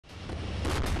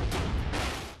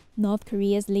North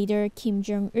Korea's leader Kim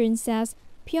Jong Un says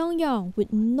Pyongyang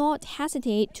would not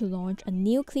hesitate to launch a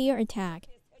nuclear attack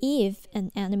if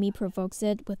an enemy provokes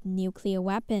it with nuclear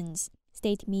weapons,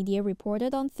 state media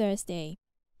reported on Thursday.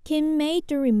 Kim made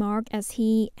the remark as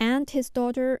he and his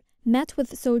daughter met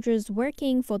with soldiers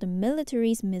working for the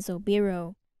military's missile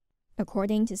bureau.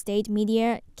 According to state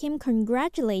media, Kim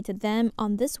congratulated them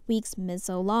on this week's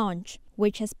missile launch,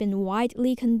 which has been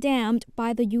widely condemned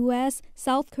by the US,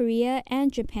 South Korea,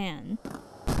 and Japan.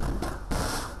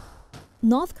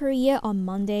 North Korea on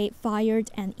Monday fired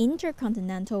an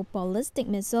intercontinental ballistic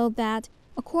missile that,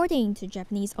 according to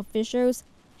Japanese officials,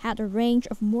 had a range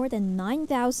of more than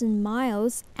 9,000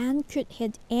 miles and could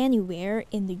hit anywhere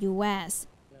in the US.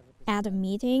 At a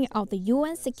meeting of the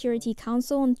UN Security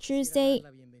Council on Tuesday,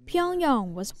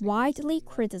 Pyongyang was widely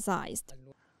criticized.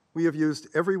 We have used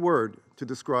every word to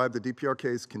describe the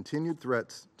DPRK's continued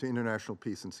threats to international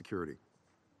peace and security.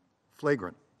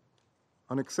 Flagrant,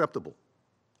 unacceptable,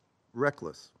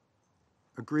 reckless,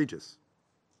 egregious.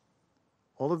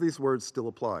 All of these words still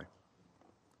apply.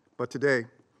 But today,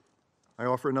 I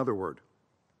offer another word: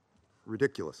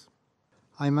 ridiculous.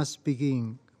 I must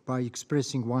begin by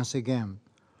expressing once again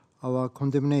our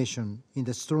condemnation in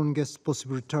the strongest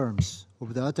possible terms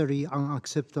of the utterly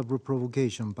unacceptable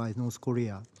provocation by North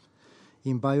Korea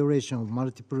in violation of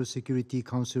multiple Security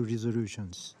Council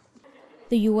resolutions.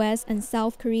 The US and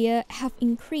South Korea have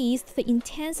increased the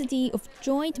intensity of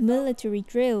joint military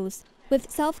drills,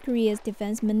 with South Korea's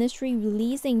defense ministry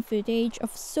releasing footage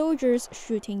of soldiers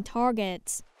shooting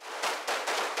targets.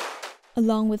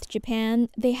 Along with Japan,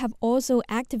 they have also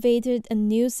activated a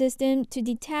new system to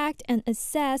detect and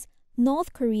assess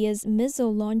North Korea's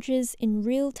missile launches in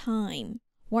real time.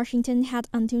 Washington had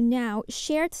until now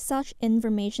shared such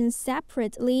information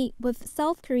separately with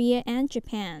South Korea and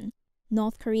Japan.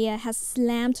 North Korea has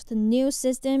slammed the new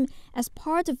system as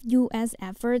part of US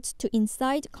efforts to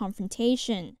incite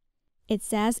confrontation. It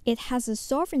says it has a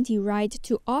sovereignty right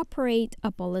to operate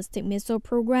a ballistic missile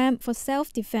program for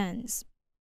self-defense.